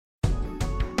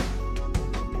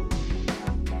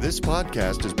This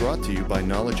podcast is brought to you by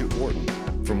Knowledge at Wharton.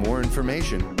 For more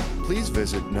information, please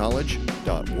visit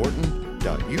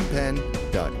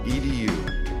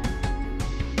knowledge.wharton.upenn.edu.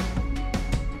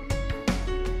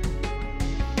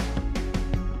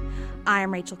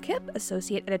 I'm Rachel Kipp,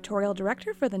 Associate Editorial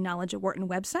Director for the Knowledge at Wharton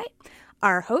website.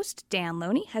 Our host, Dan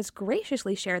Loney, has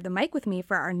graciously shared the mic with me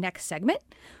for our next segment.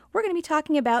 We're going to be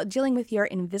talking about dealing with your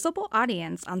invisible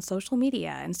audience on social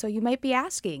media. And so you might be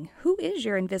asking, who is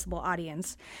your invisible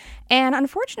audience? And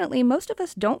unfortunately, most of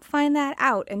us don't find that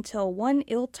out until one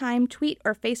ill-timed tweet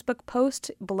or Facebook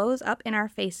post blows up in our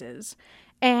faces.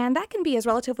 And that can be as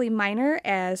relatively minor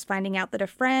as finding out that a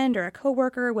friend or a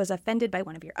coworker was offended by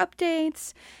one of your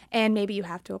updates, and maybe you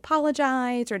have to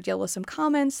apologize or deal with some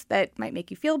comments that might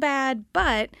make you feel bad.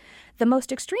 But the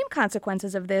most extreme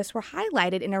consequences of this were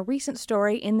highlighted in a recent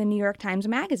story in the New York Times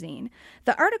Magazine.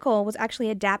 The article was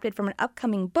actually adapted from an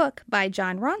upcoming book by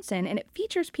Jon Ronson, and it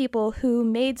features people who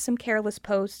made some careless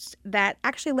posts that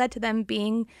actually led to them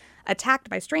being attacked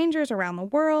by strangers around the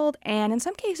world, and in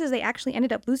some cases they actually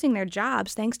ended up losing their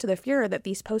jobs thanks to the furor that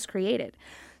these posts created.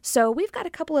 So we've got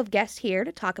a couple of guests here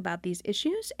to talk about these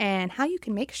issues and how you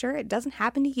can make sure it doesn't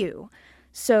happen to you.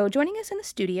 So joining us in the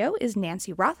studio is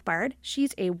Nancy Rothbard.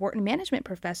 She's a Wharton management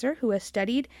professor who has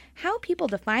studied how people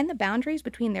define the boundaries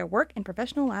between their work and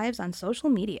professional lives on social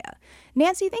media.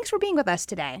 Nancy, thanks for being with us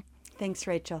today. Thanks,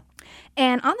 Rachel.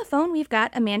 And on the phone, we've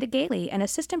got Amanda Gailey, an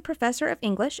assistant professor of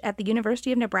English at the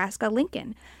University of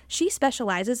Nebraska-Lincoln. She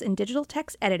specializes in digital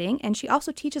text editing, and she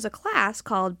also teaches a class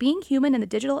called Being Human in the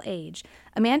Digital Age.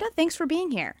 Amanda, thanks for being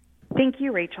here. Thank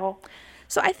you, Rachel.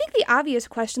 So I think the obvious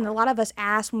question that a lot of us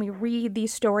ask when we read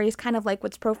these stories, kind of like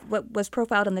what was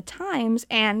profiled in the Times,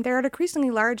 and there are a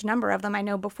decreasingly large number of them. I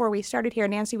know before we started here,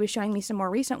 Nancy was showing me some more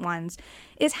recent ones,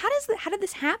 is how did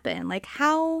this happen? Like,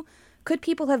 how could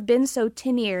people have been so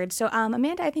tin-eared? So,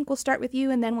 Amanda, I think we'll start with you,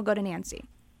 and then we'll go to Nancy.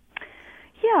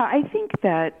 Yeah, I think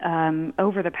that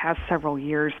over the past several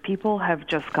years, people have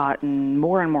just gotten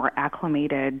more and more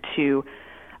acclimated to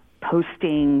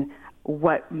posting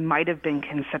what might have been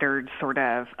considered sort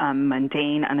of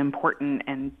mundane, unimportant,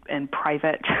 and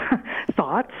private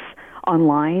thoughts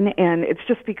online. And it's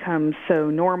just become so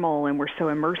normal, and we're so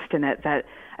immersed in it that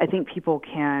I think people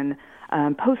can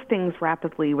post things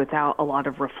rapidly without a lot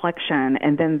of reflection,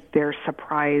 and then they're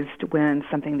surprised when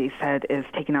something they said is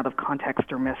taken out of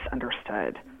context or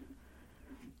misunderstood.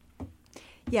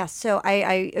 Yeah, so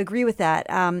I agree with that.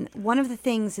 One of the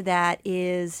things that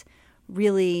is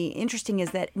really interesting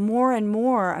is that more and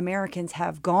more Americans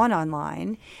have gone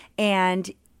online, and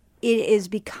it is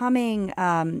becoming,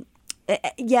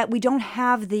 yet we don't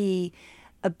have the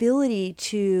ability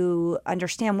to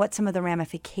understand what some of the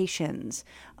ramifications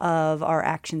of our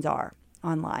actions are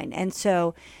online. And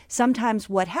so sometimes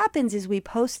what happens is we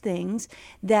post things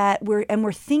that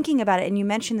we're thinking about it. And you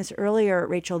mentioned this earlier,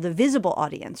 Rachel, the visible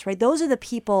audience, right? Those are the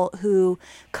people who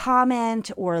comment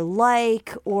or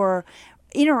like or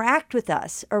interact with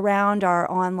us around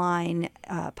our online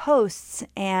posts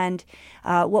and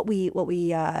what we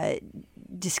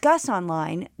discuss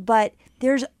online. But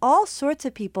there's all sorts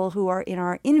of people who are in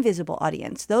our invisible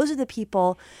audience. Those are the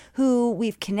people who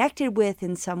we've connected with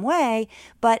in some way,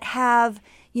 but have,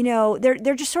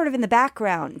 they're just sort of in the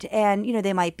background, and,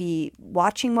 they might be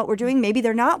watching what we're doing. Maybe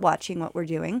they're not watching what we're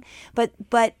doing, but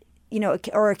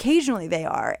or occasionally they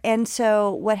are. And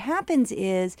so what happens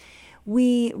is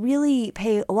we really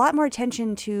pay a lot more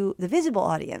attention to the visible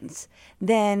audience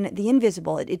than the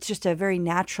invisible. It's just a very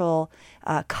natural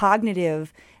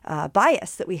cognitive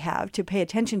bias that we have to pay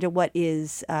attention to what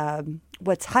is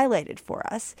what's highlighted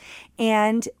for us,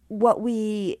 and what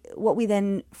we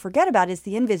then forget about is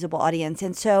the invisible audience.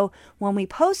 And so when we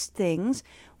post things,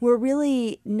 we're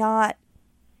really not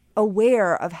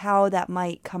aware of how that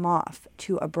might come off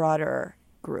to a broader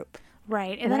group.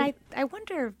 Right. And then I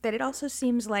wonder that it also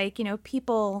seems like,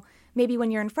 people, maybe when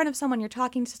you're in front of someone, you're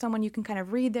talking to someone, you can kind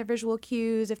of read their visual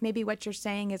cues. If maybe what you're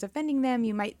saying is offending them,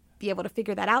 you might be able to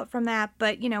figure that out from that.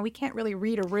 But, we can't really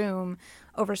read a room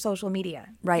over social media.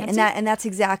 Right. And that's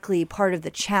exactly part of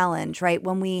the challenge, right?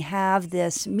 When we have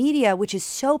this media, which is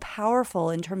so powerful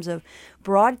in terms of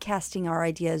broadcasting our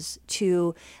ideas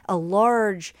to a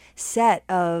large set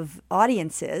of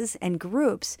audiences and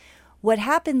groups, what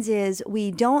happens is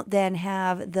we don't then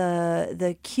have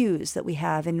the cues that we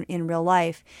have in real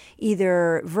life,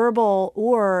 either verbal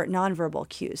or nonverbal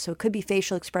cues. So it could be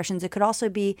facial expressions. It could also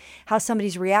be how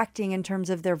somebody's reacting in terms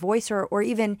of their voice, or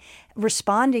even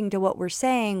responding to what we're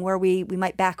saying, where we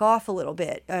might back off a little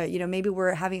bit. Maybe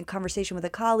we're having a conversation with a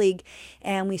colleague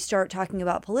and we start talking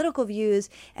about political views,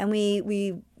 and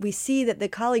we see that the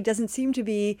colleague doesn't seem to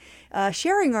be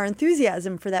sharing our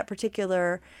enthusiasm for that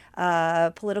particular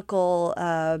political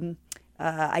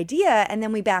idea, and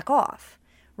then we back off,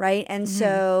 right? And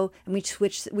so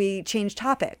we change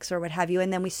topics or what have you,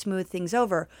 and then we smooth things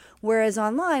over. Whereas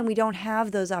online, we don't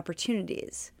have those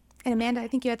opportunities. And Amanda, I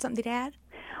think you had something to add?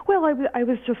 Well, I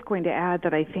was just going to add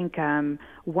that I think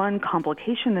one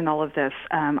complication in all of this,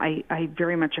 I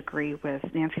very much agree with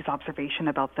Nancy's observation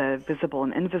about the visible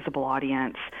and invisible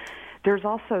audience. There's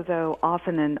also, though,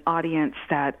 often an audience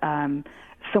that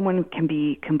someone can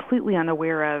be completely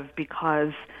unaware of,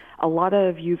 because a lot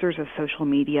of users of social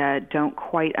media don't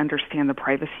quite understand the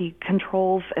privacy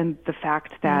controls, and the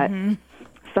fact that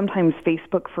sometimes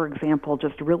Facebook, for example,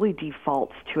 just really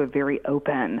defaults to a very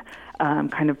open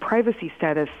kind of privacy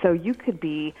status. So you could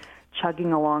be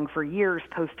chugging along for years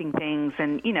posting things,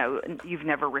 and you've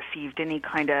never received any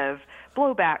kind of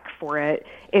blowback for it,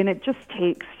 and it just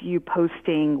takes you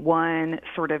posting one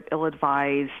sort of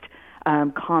ill-advised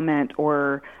comment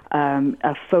or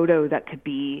a photo that could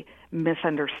be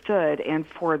misunderstood, and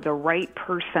for the right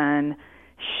person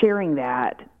sharing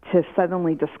that to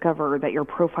suddenly discover that your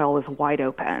profile is wide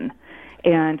open.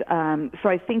 And so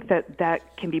I think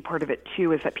that can be part of it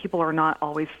too, is that people are not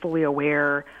always fully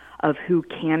aware of who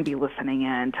can be listening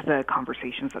in to the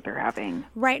conversations that they're having.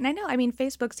 Right. And I know,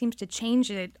 Facebook seems to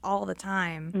change it all the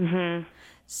time.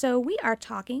 So we are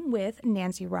talking with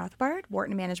Nancy Rothbard,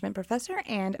 Wharton Management Professor,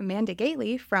 and Amanda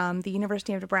Gately from the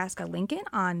University of Nebraska-Lincoln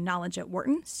on Knowledge at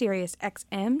Wharton, Sirius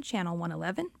XM, Channel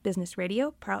 111, Business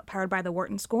Radio, powered by the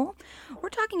Wharton School. We're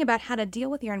talking about how to deal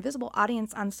with your invisible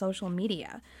audience on social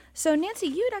media. So Nancy,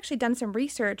 you had actually done some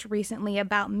research recently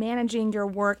about managing your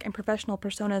work and professional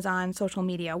personas on social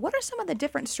media. What are some of the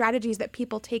different strategies that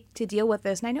people take to deal with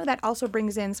this? And I know that also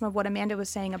brings in some of what Amanda was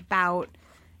saying about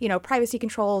privacy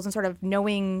controls and sort of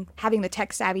having the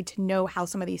tech savvy to know how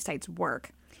some of these sites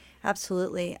work.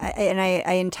 Absolutely.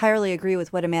 I entirely agree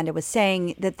with what Amanda was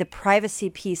saying, that the privacy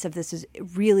piece of this is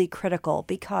really critical,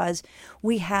 because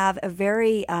we have a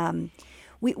very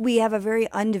we have a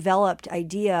very undeveloped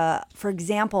idea. For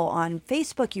example, on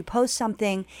Facebook, you post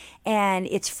something and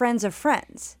it's friends of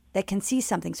friends that can see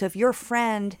something. So if your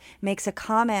friend makes a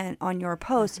comment on your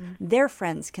post, their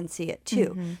friends can see it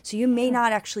too. So you may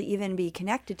not actually even be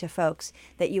connected to folks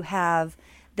that you have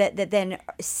that then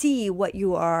see what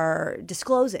you are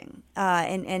disclosing.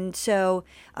 And so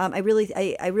I really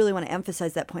want to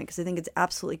emphasize that point, because I think it's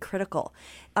absolutely critical.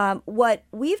 What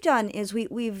we've done is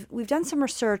we've done some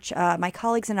research. My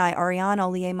colleagues and I, Ariane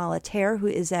Ollier-Malater, who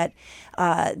is at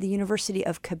the University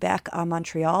of Quebec,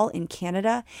 Montreal in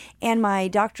Canada, and my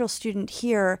doctoral student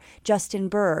here, Justin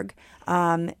Berg,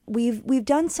 we've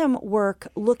done some work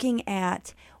looking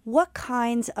at what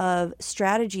kinds of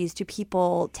strategies do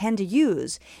people tend to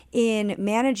use in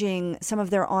managing some of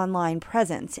their online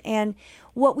presence. And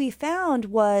what we found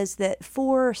was that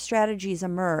 4 strategies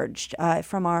emerged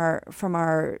from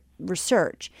our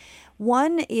research.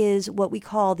 One is what we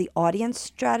call the audience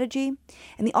strategy.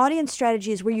 And the audience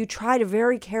strategy is where you try to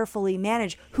very carefully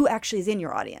manage who actually is in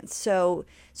your audience. So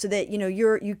that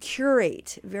you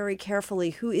curate very carefully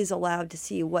who is allowed to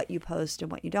see what you post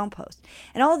and what you don't post.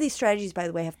 And all of these strategies, by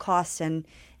the way, have costs and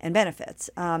benefits.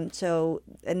 And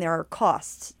there are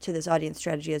costs to this audience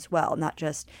strategy as well, not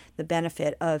just the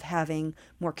benefit of having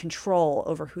more control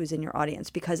over who's in your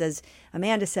audience. Because as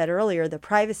Amanda said earlier, the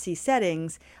privacy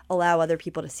settings allow other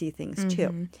people to see things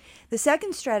too. The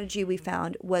second strategy we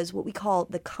found was what we call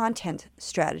the content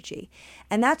strategy.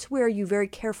 And that's where you very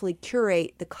carefully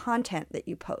curate the content that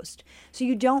you post. So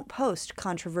you don't post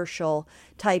controversial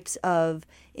types of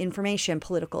information,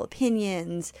 political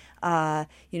opinions,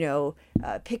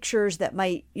 pictures that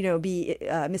might, be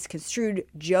misconstrued,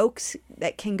 jokes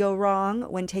that can go wrong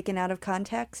when taken out of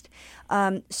context.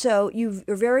 So you're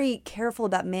very careful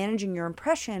about managing your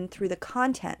impression through the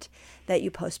content that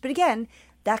you post. But again,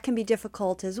 that can be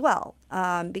difficult as well,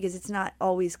 because it's not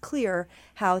always clear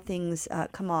how things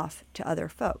come off to other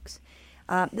folks.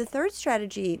 The third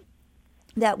strategy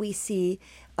that we see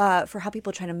for how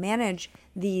people try to manage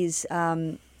these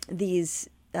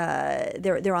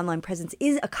their online presence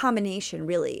is a combination,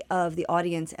 really, of the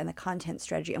audience and the content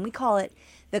strategy. And we call it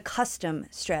the custom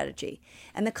strategy.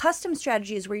 And the custom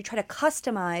strategy is where you try to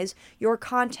customize your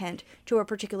content to a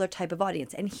particular type of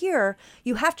audience. And here,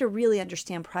 you have to really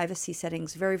understand privacy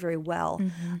settings very, very well.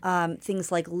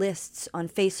 Things like lists on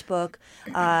Facebook,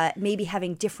 maybe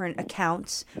having different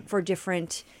accounts for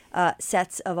different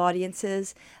sets of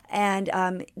audiences. And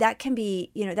that can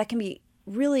be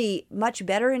really much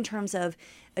better in terms of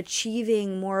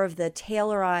achieving more of the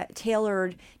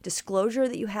tailored disclosure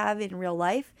that you have in real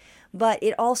life. But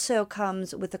it also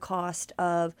comes with the cost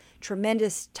of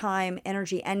tremendous time,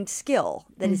 energy, and skill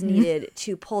that is needed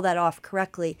to pull that off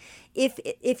correctly.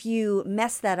 If you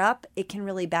mess that up, it can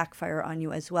really backfire on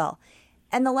you as well.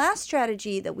 And the last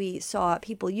strategy that we saw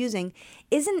people using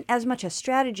isn't as much a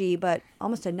strategy, but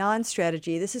almost a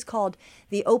non-strategy. This is called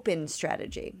the open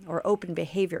strategy or open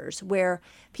behaviors, where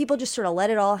people just sort of let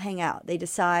it all hang out. They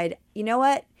decide, you know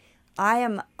what?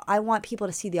 I want people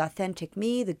to see the authentic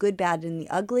me, the good, bad, and the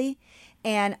ugly.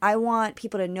 And I want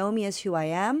people to know me as who I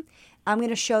am. I'm going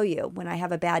to show you when I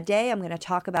have a bad day. I'm going to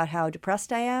talk about how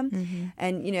depressed I am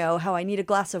and, how I need a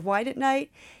glass of wine at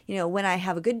night. When I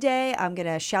have a good day, I'm going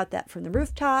to shout that from the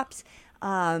rooftops.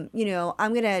 I'm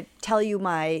going to tell you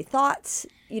my thoughts,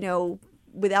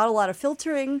 without a lot of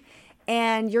filtering.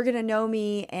 And you're going to know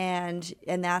me, and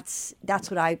that's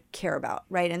what I care about,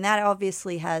 right? And that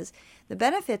obviously has the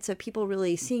benefits of people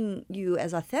really seeing you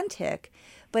as authentic,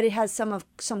 but it has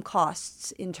some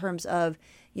costs in terms of,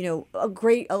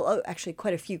 actually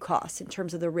quite a few costs in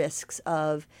terms of the risks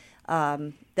of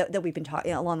that we've been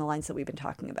talking along the lines that we've been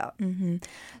talking about.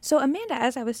 So Amanda,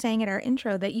 as I was saying at our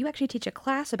intro, that you actually teach a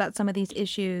class about some of these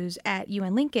issues at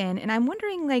UNC Lincoln, and I'm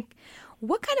wondering,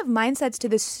 what kind of mindsets do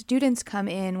the students come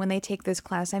in when they take this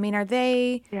class? I mean,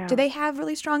 do they have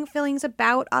really strong feelings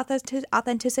about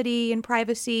authenticity and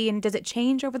privacy, and does it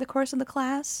change over the course of the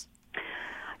class?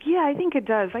 Yeah, I think it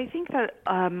does. I think that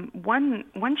one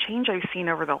change I've seen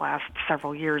over the last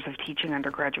several years of teaching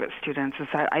undergraduate students is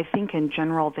that I think in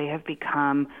general they have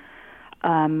become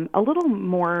a little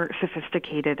more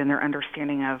sophisticated in their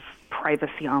understanding of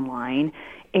privacy online,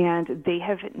 and they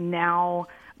have now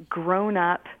grown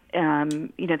up.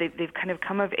 They've kind of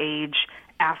come of age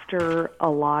after a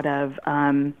lot of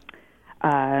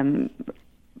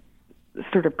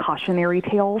sort of cautionary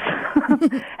tales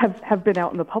have been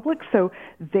out in the public. So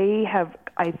they have,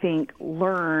 I think,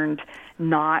 learned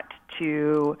not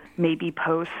to maybe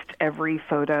post every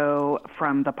photo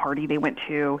from the party they went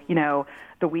to,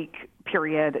 the week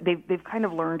period. They've kind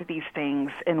of learned these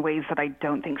things in ways that I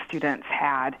don't think students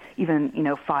had even,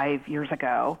 5 years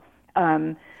ago.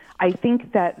 I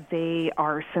think that they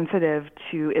are sensitive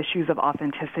to issues of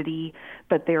authenticity,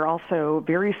 but they're also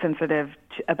very sensitive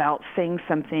about saying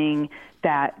something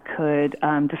that could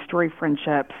destroy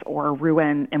friendships or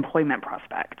ruin employment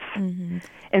prospects.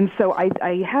 And so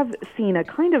I have seen a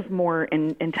kind of more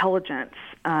intelligence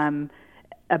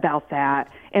about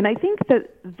that. And I think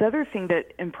that the other thing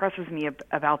that impresses me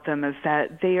about them is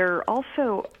that they are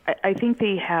also, I think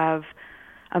they have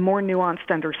a more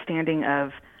nuanced understanding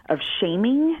of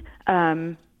shaming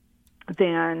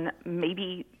than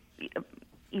maybe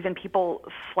even people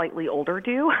slightly older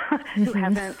do who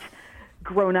haven't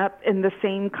grown up in the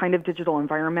same kind of digital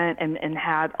environment and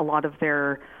had a lot of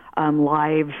their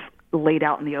lives laid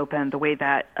out in the open the way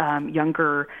that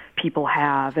younger people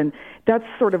have. And that's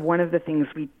sort of one of the things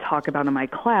we talk about in my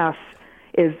class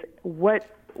is what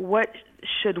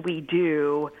should we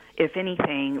do, if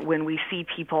anything, when we see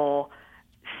people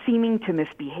seeming to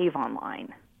misbehave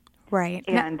online? Right.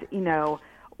 And,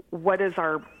 what is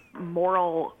our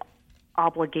moral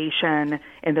obligation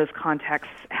in those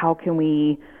contexts? How can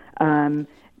we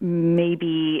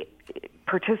maybe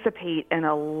participate in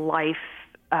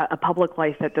a public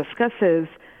life that discusses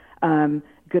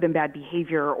good and bad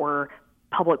behavior or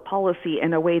public policy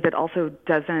in a way that also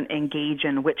doesn't engage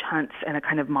in witch hunts and a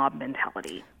kind of mob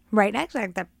mentality? Right. Actually,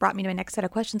 that brought me to my next set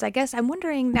of questions. I guess I'm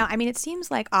wondering now, it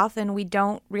seems like often we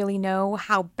don't really know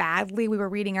how badly we were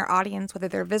reading our audience, whether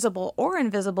they're visible or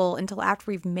invisible, until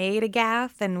after we've made a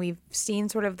gaffe and we've seen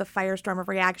sort of the firestorm of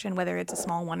reaction, whether it's a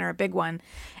small one or a big one.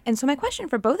 And so my question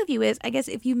for both of you is, I guess,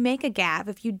 if you make a gaffe,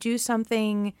 if you do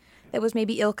something that was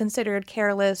maybe ill-considered,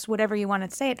 careless, whatever you want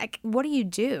to say, what do you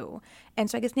do? And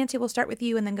so I guess, Nancy, we'll start with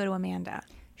you and then go to Amanda.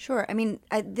 Sure.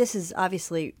 This is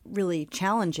obviously really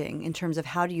challenging in terms of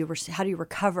how do you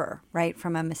recover, right,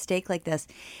 from a mistake like this.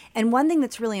 And one thing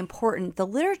that's really important, the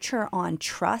literature on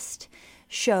trust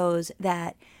shows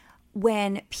that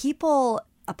when people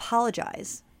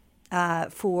apologize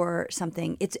for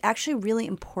something, it's actually really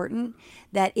important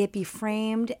that it be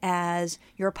framed as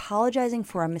you're apologizing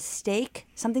for a mistake,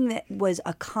 something that was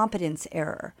a competence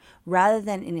error, rather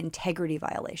than an integrity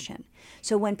violation.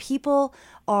 So when people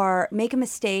make a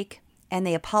mistake and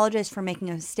they apologize for making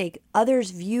a mistake,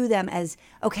 others view them as,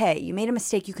 okay, you made a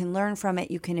mistake, you can learn from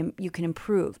it, you can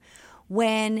improve.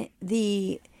 When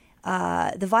the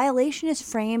violation is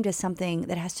framed as something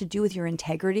that has to do with your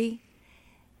integrity,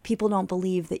 people don't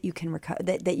believe that you can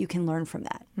that you can learn from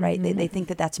that, right? They think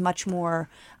that that's much more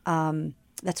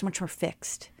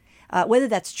fixed. Whether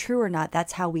that's true or not,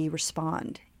 that's how we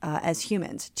respond as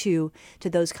humans to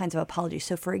those kinds of apologies.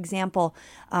 So, for example,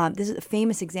 this is a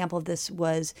famous example of this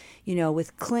was,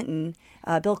 with Clinton,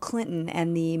 Bill Clinton,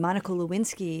 and the Monica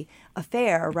Lewinsky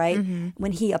affair, right?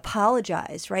 When he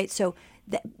apologized, right? So,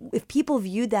 if people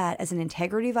viewed that as an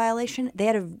integrity violation, they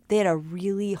had a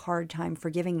really hard time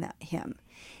forgiving him.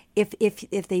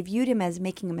 If they viewed him as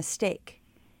making a mistake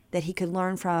that he could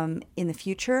learn from in the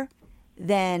future,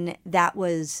 then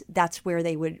that's where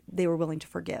they were willing to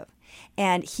forgive.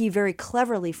 And he very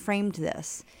cleverly framed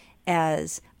this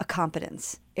as a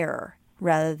competence error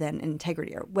rather than an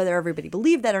integrity error. Whether everybody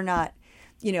believed that or not,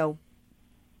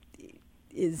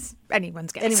 is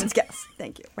anyone's guess. Anyone's guess.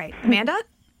 Thank you. Right. Amanda?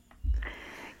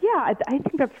 Yeah, I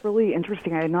think that's really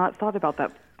interesting. I had not thought about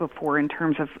that before in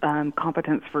terms of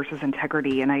competence versus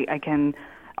integrity, and I can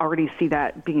already see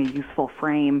that being a useful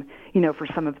frame, for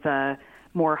some of the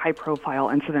more high-profile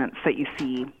incidents that you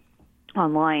see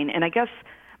online. And I guess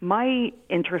my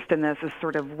interest in this is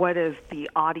sort of what is the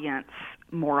audience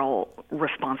moral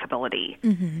responsibility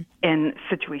in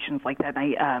situations like that.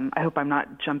 And I hope I'm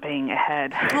not jumping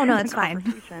ahead. Oh, no, that's fine.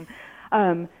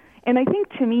 And I think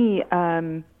to me,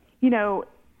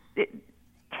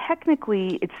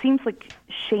 technically, it seems like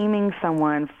shaming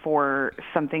someone for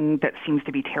something that seems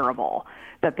to be terrible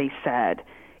that they said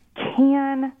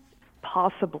can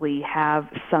possibly have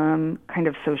some kind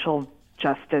of social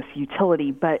justice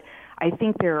utility, but I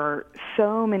think there are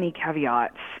so many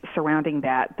caveats surrounding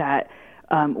that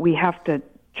we have to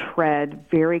tread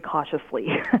very cautiously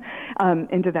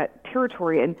into that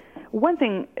territory. And one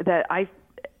thing that I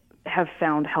have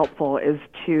found helpful is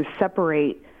to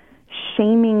separate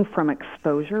shaming from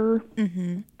exposure.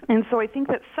 And so I think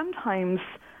that sometimes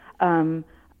an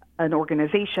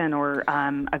organization or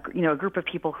a group of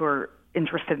people who are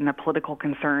interested in a political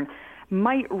concern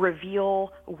might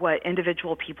reveal what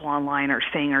individual people online are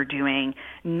saying or doing,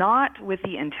 not with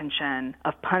the intention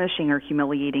of punishing or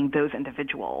humiliating those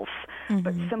individuals,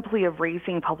 but simply of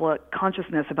raising public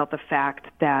consciousness about the fact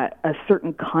that a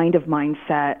certain kind of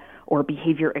mindset or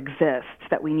behavior exists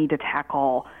that we need to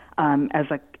tackle as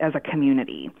a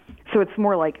community. So it's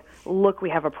more like, look, we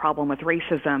have a problem with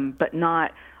racism, but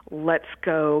not let's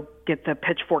go get the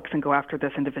pitchforks and go after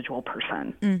this individual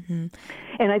person.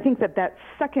 And I think that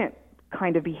second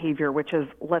kind of behavior, which is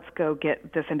let's go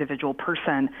get this individual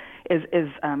person, is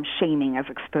shaming as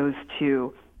exposed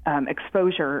to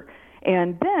exposure.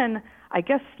 And then I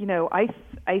guess,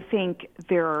 I think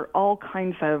there are all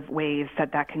kinds of ways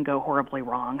that can go horribly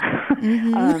wrong.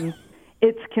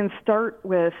 It can start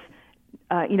with,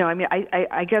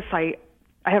 I guess I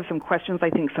have some questions I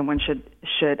think someone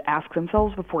should ask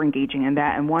themselves before engaging in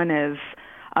that. And one is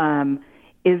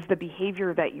the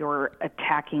behavior that you're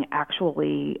attacking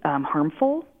actually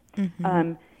harmful?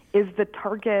 Is the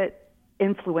target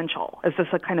influential? Is this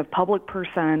a kind of public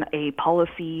person, a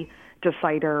policy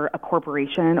decider, a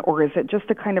corporation, or is it just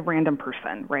a kind of random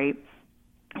person, right?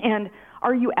 And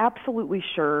are you absolutely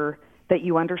sure that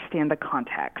you understand the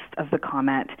context of the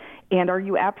comment? And are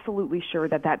you absolutely sure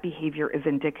that behavior is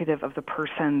indicative of the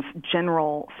person's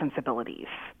general sensibilities?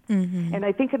 And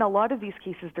I think in a lot of these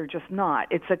cases, they're just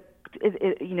not.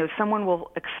 Someone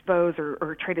will expose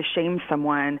or try to shame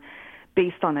someone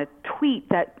based on a tweet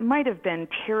that might have been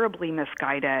terribly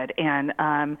misguided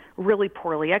and really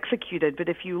poorly executed. But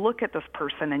if you look at this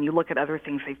person and you look at other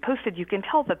things they've posted, you can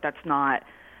tell that that's not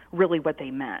really what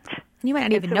they meant. You might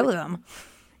not even know them.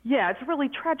 Yeah, it's really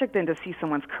tragic then to see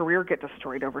someone's career get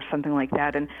destroyed over something like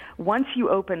that. And once you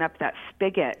open up that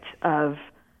spigot of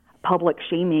public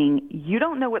shaming, you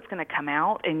don't know what's going to come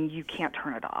out and you can't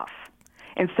turn it off.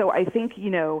 And so I think,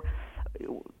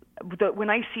 when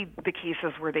I see the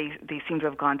cases where they seem to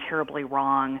have gone terribly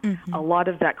wrong, a lot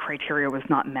of that criteria was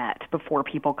not met before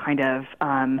people kind of,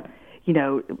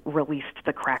 released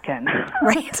the Kraken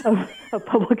right. of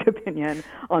public opinion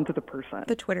onto the person.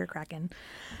 The Twitter Kraken.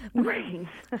 Right.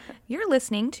 You're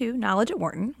listening to Knowledge at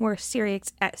Wharton. We're on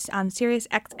Sirius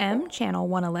XM, Channel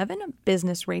 111,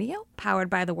 Business Radio, powered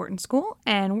by the Wharton School,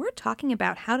 and we're talking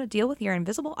about how to deal with your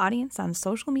invisible audience on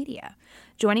social media.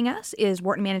 Joining us is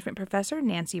Wharton Management Professor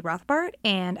Nancy Rothbard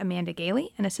and Amanda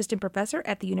Gailey, an assistant professor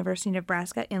at the University of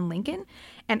Nebraska in Lincoln.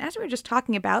 And as we were just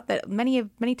talking about, that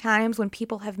many times when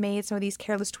people have made some of these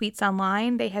careless tweets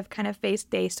online, they have kind of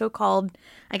faced a so-called,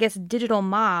 I guess, digital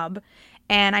mob.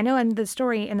 And I know in the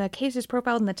story, in the cases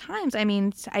profiled in the Times, I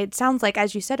mean, it sounds like,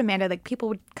 as you said, Amanda, like people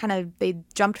would they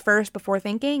jumped first before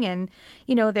thinking. And,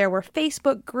 there were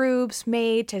Facebook groups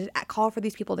made to call for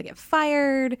these people to get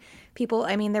fired.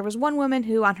 There was one woman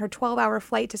who on her 12-hour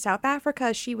flight to South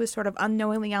Africa, she was sort of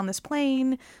unknowingly on this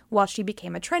plane while she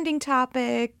became a trending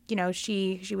topic.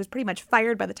 She was pretty much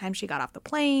fired by the time she got off the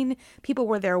plane. People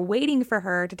were there waiting for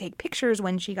her to take pictures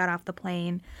when she got off the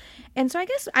plane. And so I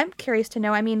guess I'm curious to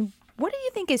know, what do you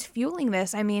think is fueling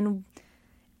this?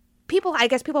 People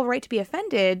have a right to be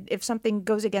offended if something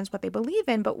goes against what they believe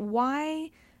in, but why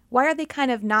are they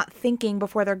kind of not thinking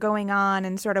before they're going on,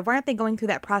 and sort of why aren't they going through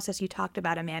that process you talked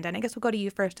about, Amanda? And I guess we'll go to you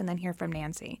first and then hear from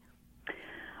Nancy.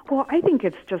 Well, I think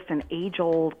it's just an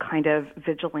age-old kind of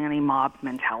vigilante mob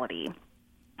mentality.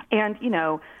 And,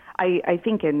 I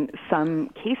think in some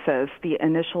cases the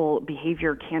initial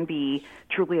behavior can be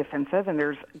truly offensive, and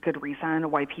there's good reason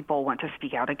why people want to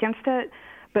speak out against it.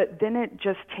 But then it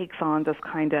just takes on this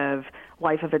kind of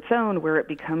life of its own where it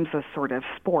becomes a sort of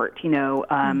sport,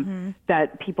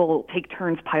 that people take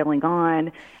turns piling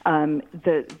on.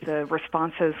 The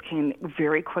responses can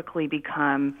very quickly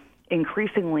become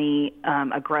increasingly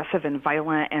aggressive and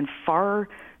violent and far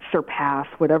surpass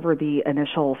whatever the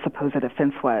initial supposed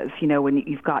offense was. When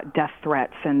you've got death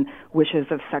threats and wishes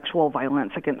of sexual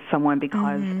violence against someone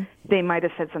because they might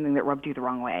have said something that rubbed you the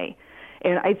wrong way.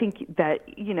 And I think that,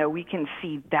 we can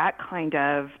see that kind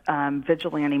of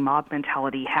vigilante mob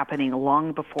mentality happening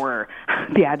long before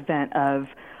the advent of,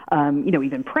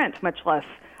 even print, much less,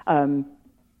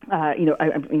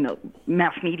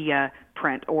 mass media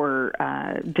print or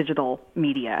digital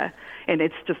media. And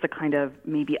it's just a kind of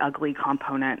maybe ugly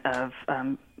component of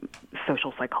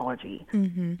social psychology.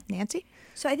 Mm-hmm. Nancy?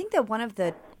 So I think that one of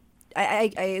the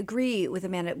I agree with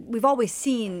Amanda. We've always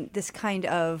seen this kind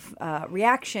of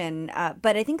reaction,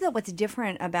 but I think that what's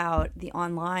different about the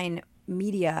online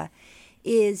media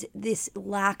is this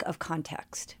lack of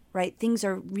context, right? Things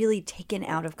are really taken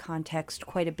out of context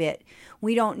quite a bit.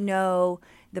 We don't know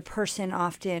the person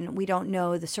often. We don't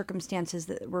know the circumstances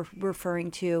that we're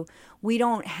referring to. We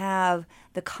don't have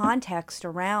the context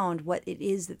around what it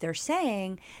is that they're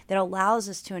saying that allows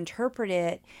us to interpret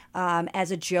it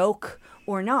as a joke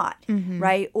or not,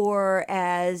 right? Or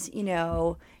as,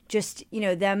 just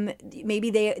them, maybe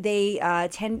they're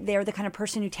the kind of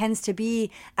person who tends to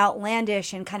be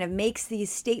outlandish and kind of makes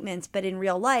these statements, but in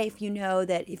real life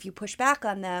that if you push back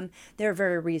on them, they're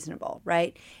very reasonable,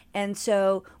 right? And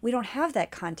so we don't have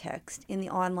that context in the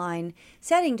online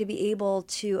setting to be able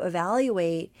to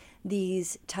evaluate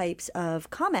these types of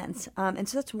comments, and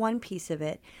so that's one piece of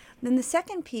it. Then the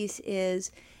second piece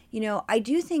is, I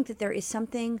do think that there is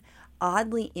something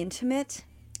oddly intimate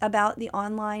about the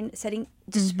online setting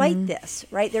despite this,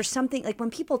 right? There's something, like when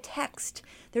people text,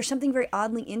 there's something very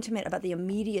oddly intimate about the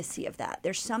immediacy of that.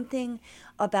 There's something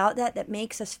about that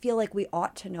makes us feel like we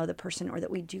ought to know the person, or that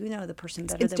we do know the person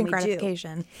better than we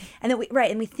gratification. Do. And that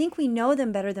we think we know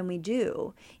them better than we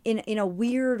do in a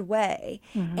weird way.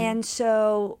 And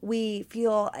so we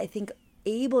feel, I think,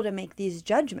 able to make these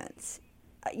judgments.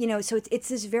 So it's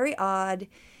this very odd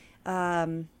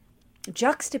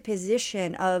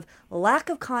juxtaposition of lack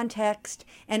of context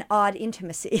and odd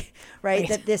intimacy, right?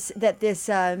 That this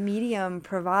medium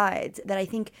provides, that I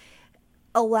think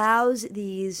allows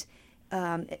these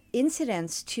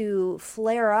incidents to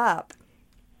flare up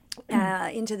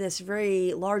into this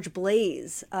very large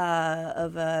blaze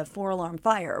of a 4-alarm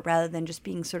fire, rather than just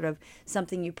being sort of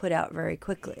something you put out very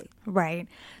quickly. Right.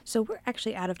 So we're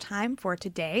actually out of time for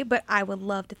today, but I would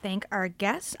love to thank our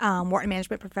guest, Wharton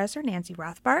Management Professor Nancy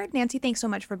Rothbard. Nancy, thanks so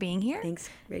much for being here. Thanks,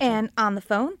 Rachel. And on the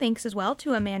phone, thanks as well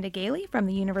to Amanda Gailey from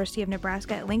the University of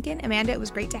Nebraska at Lincoln. Amanda, it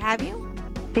was great to have you.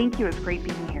 Thank you. It's great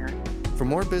being here. For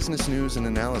more business news and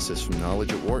analysis from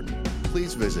Knowledge at Wharton,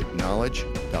 please visit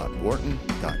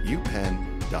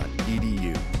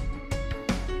knowledge.wharton.upenn.edu.